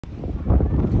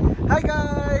Hi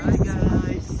guys! Hi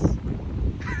guys!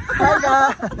 Hi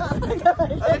guys!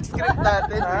 Anong script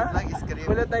natin? Ha? Wait lang, script.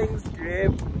 Wala tayong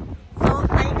script. So,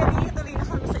 finally, tuloy na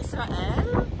kami sa Israel.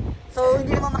 So,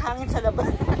 hindi naman mahangin sa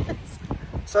labas.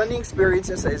 So, ano yung experience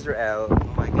niyo sa Israel?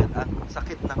 Oh my God, ang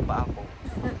sakit ng paa ko.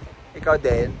 Ikaw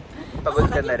din? Pagod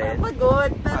ka na rin?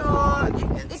 Pagod, pero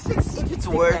It's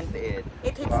worth it.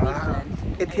 It hits Wow. different.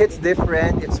 It hits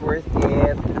different. It's worth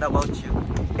it. What about you?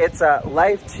 It's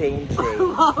life-changing.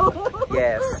 Wow!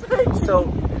 Yes. So,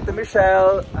 to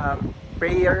Michelle,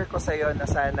 prayer ko sa'yo na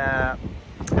sana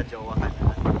Kajowa ka na.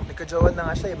 nagkajowa na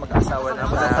nga siya, mag-asawa na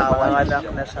siya, Mag-asawa mga na anak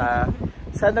siya. na siya.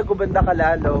 Sana gumanda ka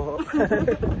lalo.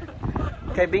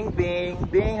 Kay Bing Bing.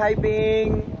 Bing, hi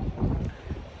Bing!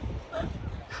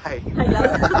 Hi. Hi lang.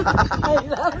 Hi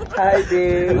lang. Hi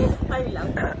Bing! Hi lang.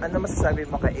 Ano masasabi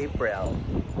mo kay April?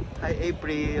 Hi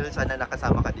April, sana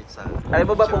nakasama ka din sa... Alam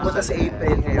mo ba pupunta si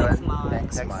April ngayon? Next month.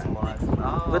 Next month.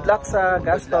 Oh, Good luck sa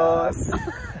gastos.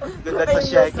 Good luck sa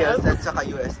shekels at saka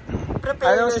USD.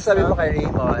 Prepare Ano masasabi mo kay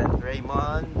Raymond?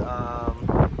 Raymond,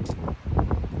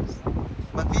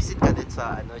 mag-visit ka din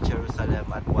sa Jerusalem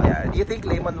at what? Yeah, do you think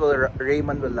Raymond will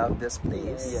love this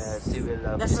place? Yes, he will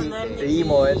love That's it.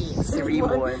 Raymond. Si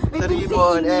Raymond. So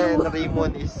Raymond, and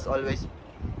Raymond is always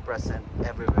present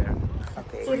everywhere.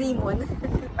 Okay. Si Raymond.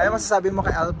 Ano masasabi mo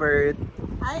kay Albert?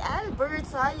 Hi Albert,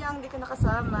 sayang, di ka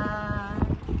nakasama.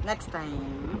 Next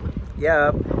time.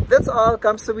 Yep. That's all.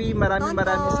 Camp Sawi. Maraming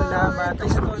Tonton. salamat. Ay,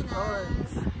 si Tonton. Tonton.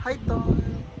 Hi, Ton.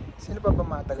 Sino pa ba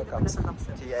mga taga Camp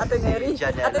Sawi? Ate Mary.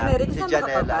 Janela. Ate Mary, Si kasama ka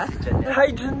Janela. pa? Si Janela. Hi,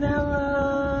 Janela.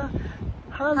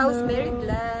 Hello. How's married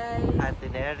life? Ate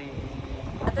Neri.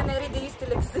 Ate Mary, do you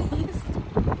still exist?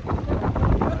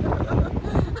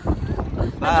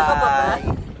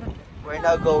 Bye. We're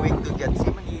now going to get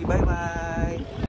Simani. Bye-bye.